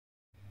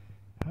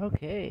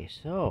Okay,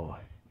 so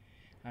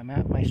I'm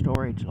at my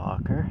storage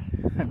locker.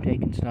 I'm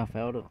taking stuff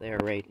out of there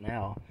right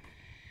now.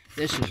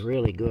 This is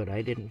really good.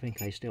 I didn't think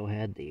I still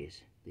had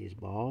these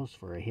balls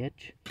for a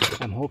hitch.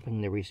 I'm hoping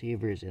the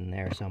receiver's in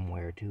there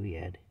somewhere too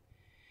yet.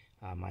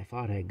 I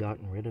thought I'd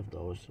gotten rid of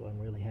those, so I'm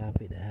really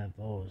happy to have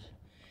those.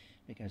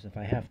 Because if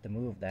I have to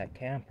move that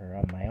camper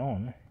on my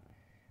own,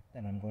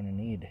 then I'm going to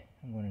need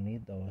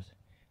those.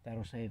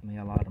 That'll save me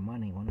a lot of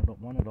money. One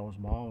of those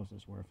balls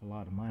is worth a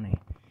lot of money.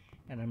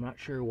 And I'm not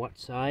sure what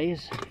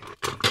size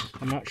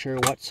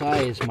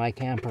my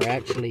camper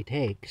actually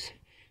takes.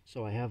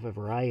 So I have a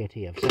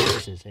variety of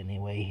sizes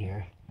anyway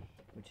here,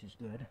 which is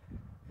good.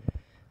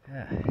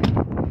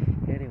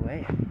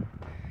 Anyway,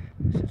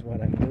 this is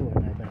what I'm doing.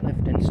 I've been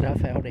lifting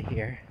stuff out of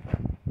here.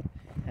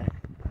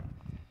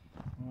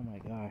 Oh my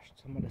gosh,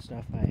 some of the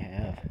stuff I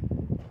have.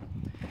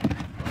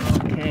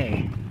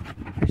 Okay,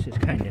 this is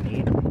kind of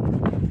neat.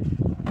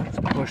 It's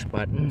push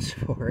buttons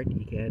for it.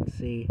 You can't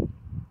see.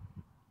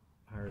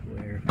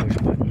 Hardware, push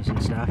buttons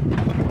and stuff.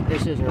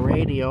 This is a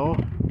radio.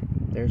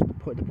 There's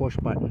the push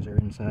buttons are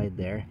inside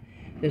there.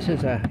 This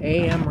is a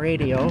AM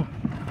radio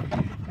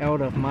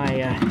out of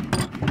my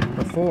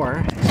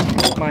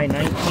my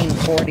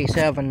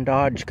 1947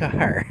 Dodge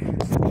car.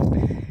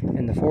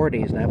 In the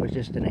 40s, that was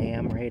just an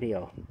AM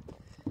radio.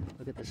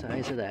 Look at the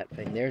size of that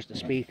thing. There's the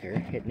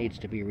speaker. It needs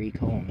to be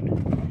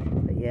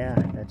recombed. But yeah,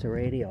 that's a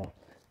radio.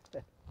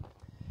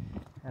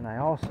 And I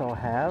also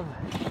have,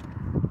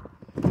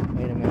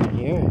 wait a minute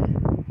here,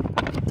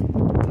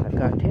 I've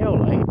got tail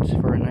lights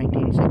for a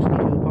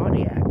 1962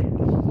 Pontiac.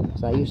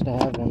 So I used to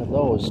have one of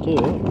those too.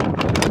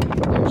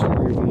 There's the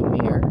rearview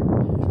mirror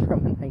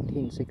from a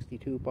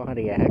 1962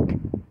 Pontiac.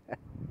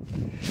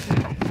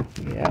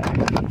 Yeah.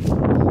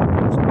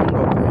 There's the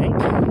window crank.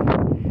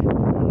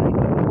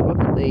 Look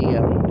at the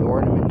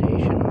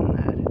ornamentation on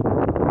that.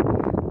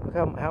 Look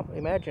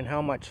imagine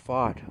how much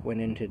thought went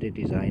into the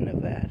design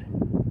of that.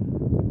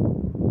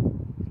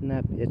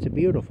 It's a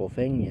beautiful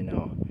thing, you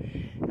know.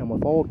 And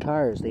with old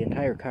cars, the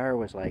entire car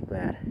was like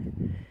that.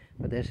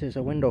 But this is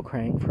a window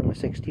crank from a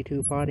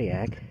 62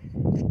 Pontiac.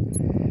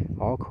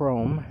 All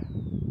chrome.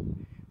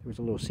 There was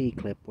a little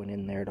C-clip went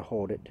in there to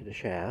hold it to the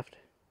shaft.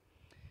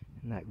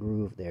 And that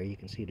groove there, you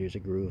can see there's a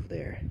groove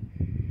there.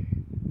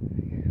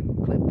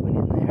 Clip went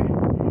in there.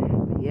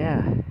 But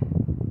yeah.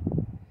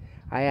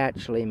 I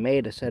actually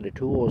made a set of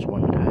tools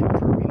one time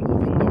for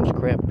removing those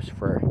crips,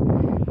 for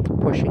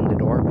pushing the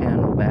door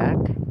panel back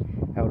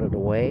out of the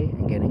way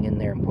and getting in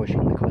there and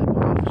pushing the clip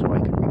off so I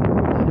could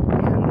remove the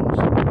handles.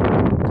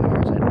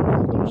 Cars, I don't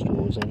have those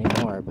tools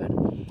anymore, but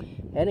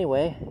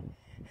anyway,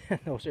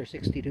 those are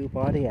 62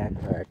 Pontiac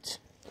parts.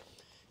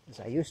 Because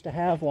I used to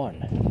have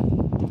one.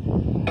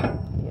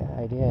 Yeah,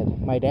 I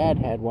did. My dad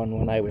had one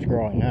when I was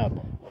growing up.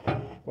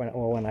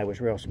 When I was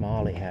real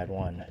small, he had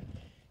one.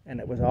 And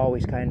it was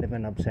always kind of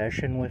an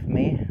obsession with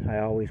me. I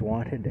always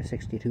wanted a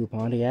 62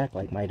 Pontiac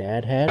like my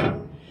dad had.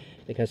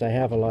 Because I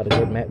have a lot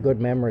of good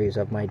memories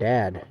of my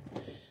dad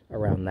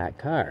around that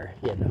car,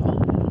 you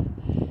know.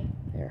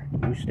 There,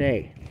 you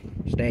stay.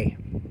 Stay.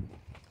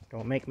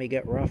 Don't make me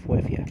get rough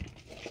with you.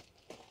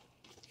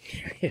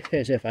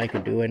 As if I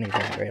could do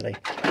anything, really.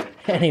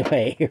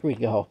 Anyway, here we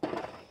go.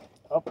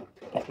 Oh,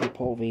 let me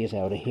pull these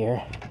out of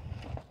here.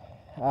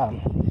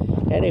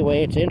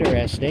 Anyway, it's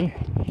interesting.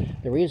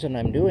 The reason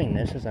I'm doing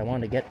this is I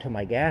want to get to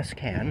my gas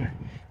can,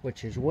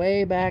 which is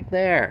way back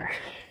there.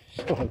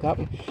 So I got,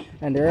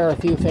 and there are a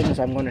few things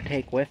I'm going to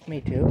take with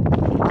me too.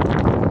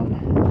 I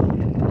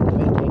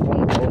may take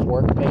one of those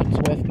workmates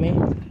with me.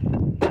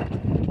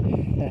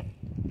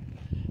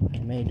 I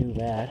may do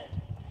that.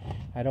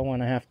 I don't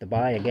want to have to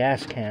buy a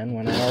gas can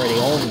when I already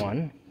own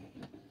one.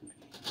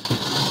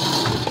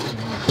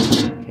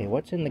 Okay,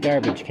 what's in the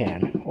garbage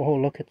can? Oh,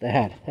 look at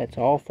that. That's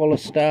all full of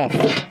stuff.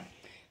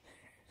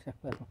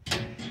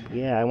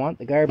 Yeah, I want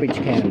the garbage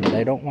can, but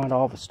I don't want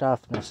all the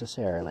stuff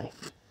necessarily.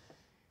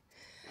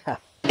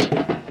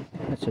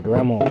 That's a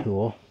Dremel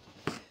tool.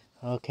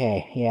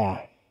 Okay,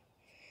 yeah.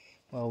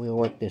 Well, we'll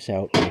work this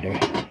out later.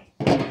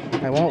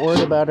 I won't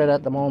worry about it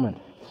at the moment.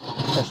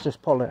 Let's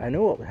just pull it. I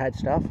knew it had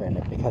stuff in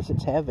it because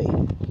it's heavy.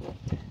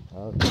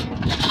 Okay.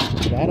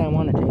 That I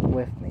want to take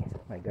with me.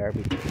 My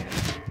garbage can.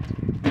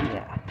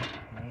 Yeah.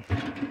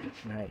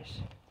 Nice.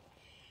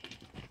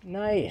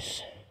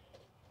 Nice.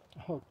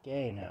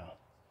 Okay, now.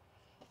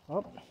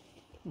 Oh.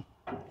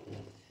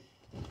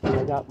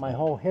 I got my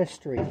whole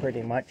history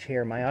pretty much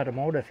here, my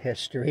automotive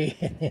history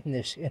in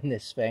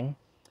this thing.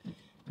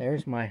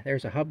 There's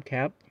a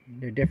hubcap.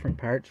 They're different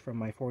parts from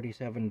my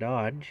 47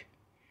 Dodge.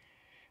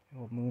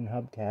 Old moon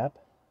hubcap.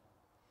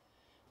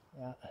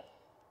 Yeah.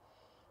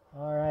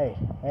 Alright.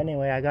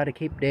 Anyway, I gotta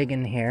keep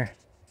digging here.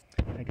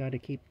 I gotta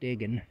keep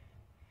digging.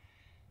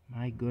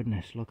 My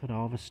goodness, look at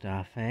all the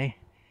stuff, eh?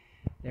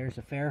 There's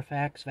a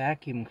Fairfax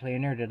vacuum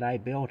cleaner that I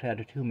built out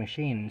of 2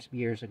 machines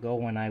years ago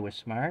when I was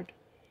smart.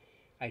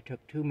 I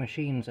took 2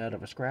 machines out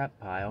of a scrap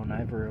pile,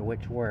 neither of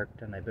which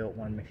worked, and I built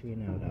 1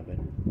 machine out of it.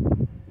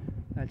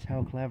 That's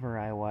how clever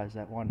I was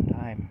at one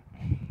time.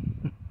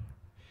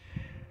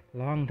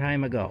 Long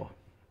time ago.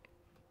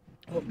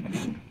 Oh,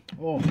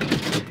 Oh,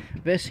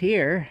 this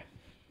here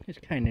is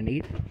kind of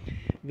neat.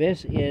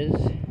 This is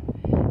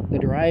the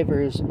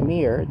driver's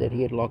mirror that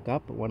he'd look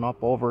up. It went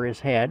up over his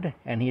head,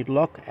 and he'd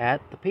look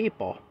at the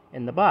people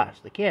in the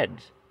bus, the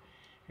kids.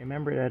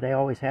 Remember that they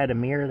always had a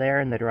mirror there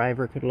and the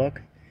driver could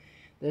look?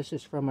 This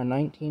is from a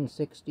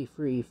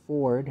 1963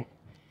 Ford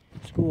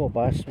school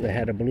bus that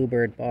had a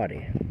Bluebird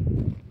body.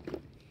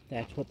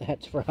 That's what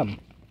that's from.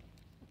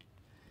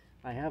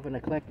 I have an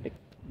eclectic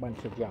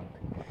bunch of junk.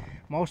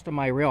 Most of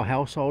my real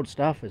household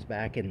stuff is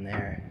back in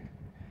there.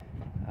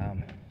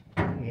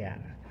 Yeah,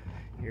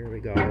 here we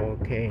go.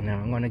 Okay, now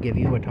I'm going to give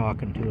you a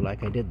talking to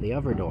like I did the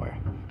other door.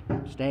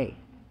 Stay.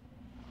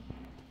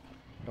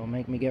 Don't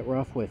make me get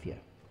rough with you.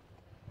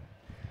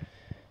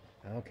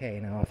 Okay,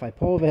 now if I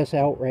pull this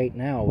out right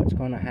now, what's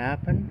going to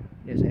happen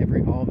is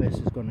all this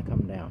is going to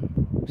come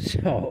down.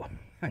 So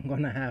I'm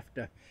going to have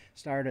to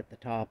start at the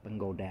top and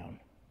go down.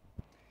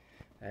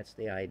 That's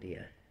the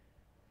idea.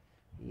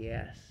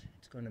 Yes,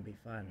 it's going to be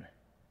fun.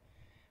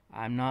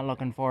 I'm not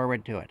looking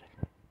forward to it.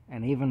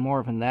 And even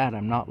more than that,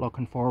 I'm not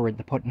looking forward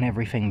to putting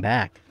everything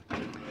back.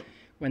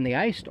 When the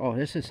ice... Oh,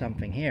 this is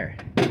something here.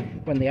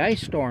 When the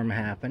ice storm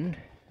happened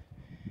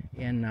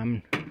in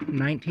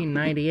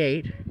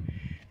 1998...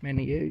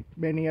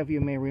 Many of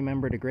you may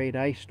remember the great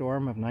ice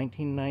storm of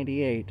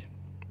 1998.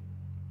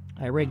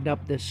 I rigged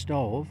up this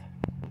stove,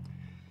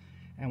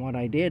 and what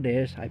I did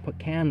is I put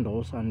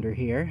candles under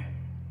here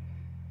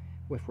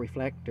with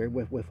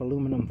with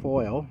aluminum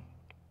foil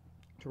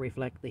to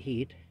reflect the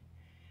heat,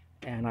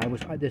 and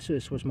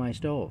this was my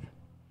stove.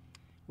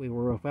 We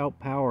were without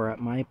power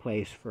at my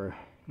place for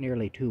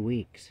nearly 2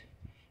 weeks,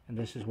 and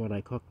this is what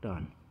I cooked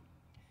on.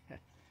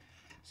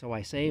 So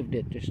I saved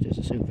it just as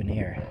a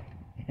souvenir.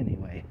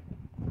 Anyway.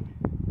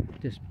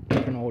 Just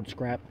took an old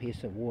scrap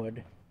piece of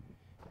wood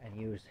and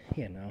used,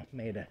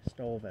 made a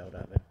stove out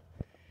of it.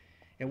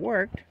 It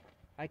worked.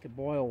 I could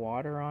boil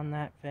water on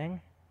that thing.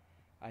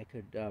 I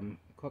could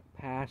cook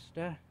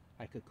pasta.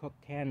 I could cook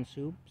canned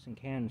soups and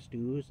canned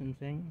stews and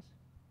things.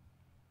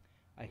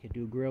 I could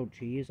do grilled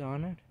cheese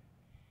on it.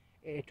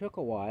 It took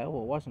a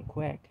while. It wasn't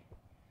quick.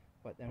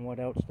 But then what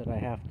else did I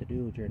have to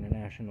do during a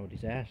national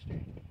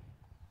disaster?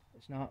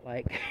 It's not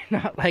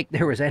like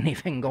there was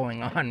anything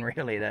going on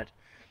really that...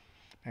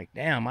 Like,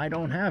 damn, I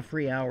don't have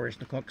 3 hours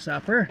to cook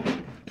supper.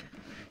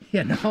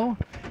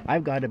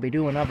 I've got to be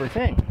doing other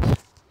things.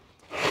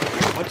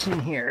 What's in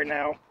here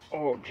now?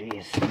 Oh,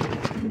 jeez.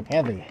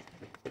 Heavy.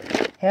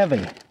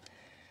 Heavy.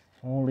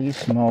 Holy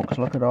smokes,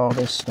 look at all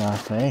this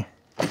stuff, eh?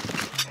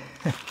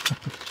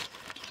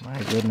 My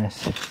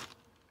goodness.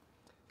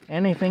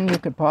 Anything you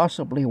could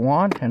possibly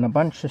want, and a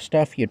bunch of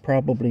stuff you'd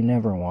probably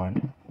never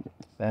want.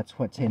 That's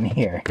what's in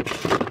here.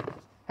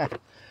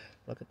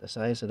 Look at the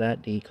size of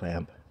that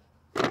D-clamp.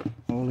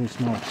 Holy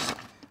smokes.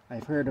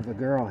 I've heard of a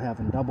girl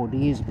having double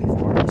D's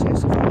before. It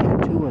says if I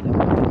had 2 of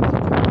them, I didn't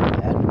have to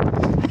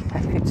that.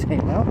 I could say,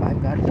 well,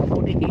 I've got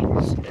double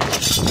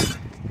D's.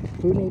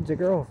 Who needs a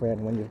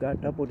girlfriend when you've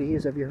got double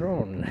D's of your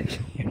own?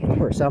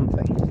 Or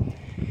something.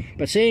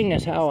 But seeing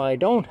as how I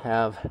don't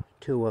have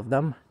 2 of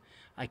them,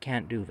 I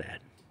can't do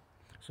that.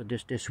 So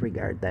just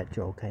disregard that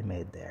joke I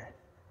made there.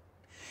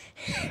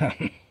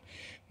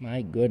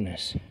 My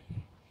goodness.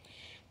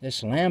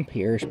 This lamp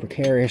here is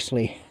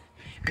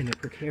in a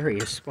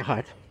precarious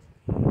spot.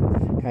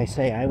 Like I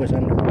say, I was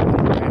under a lot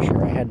of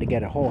pressure. I had to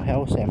get a whole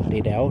house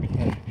emptied out,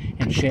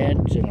 and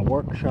sheds, and a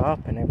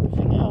workshop, and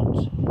everything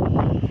else.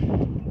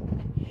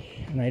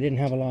 And I didn't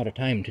have a lot of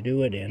time to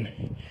do it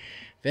in.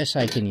 This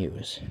I can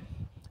use.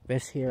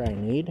 This here I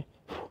need.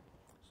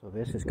 So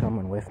this is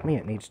coming with me.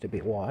 It needs to be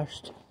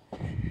washed.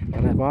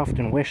 But I've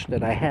often wished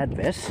that I had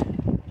this.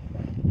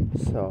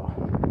 So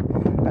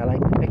I like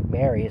to pick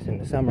berries in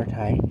the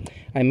summertime.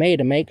 I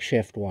made a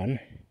makeshift one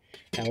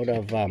out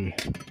of a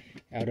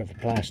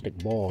plastic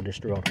bowl,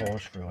 just drilled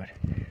holes through it.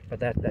 But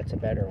that's a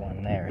better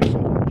one there.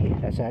 So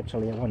that's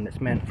actually the one that's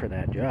meant for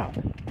that job.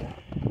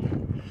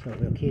 So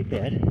we'll keep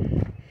it.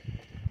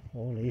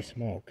 Holy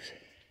smokes.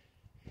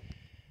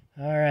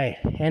 Alright,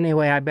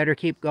 anyway, I better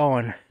keep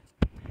going.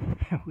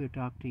 We'll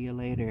talk to you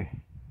later.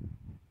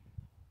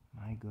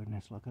 My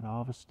goodness, look at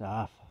all the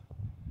stuff.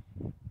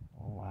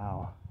 Oh,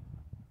 wow.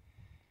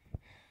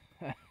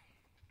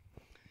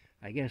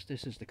 I guess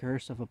this is the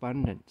curse of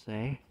abundance,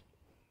 eh?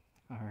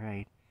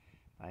 Alright,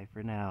 bye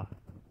for now.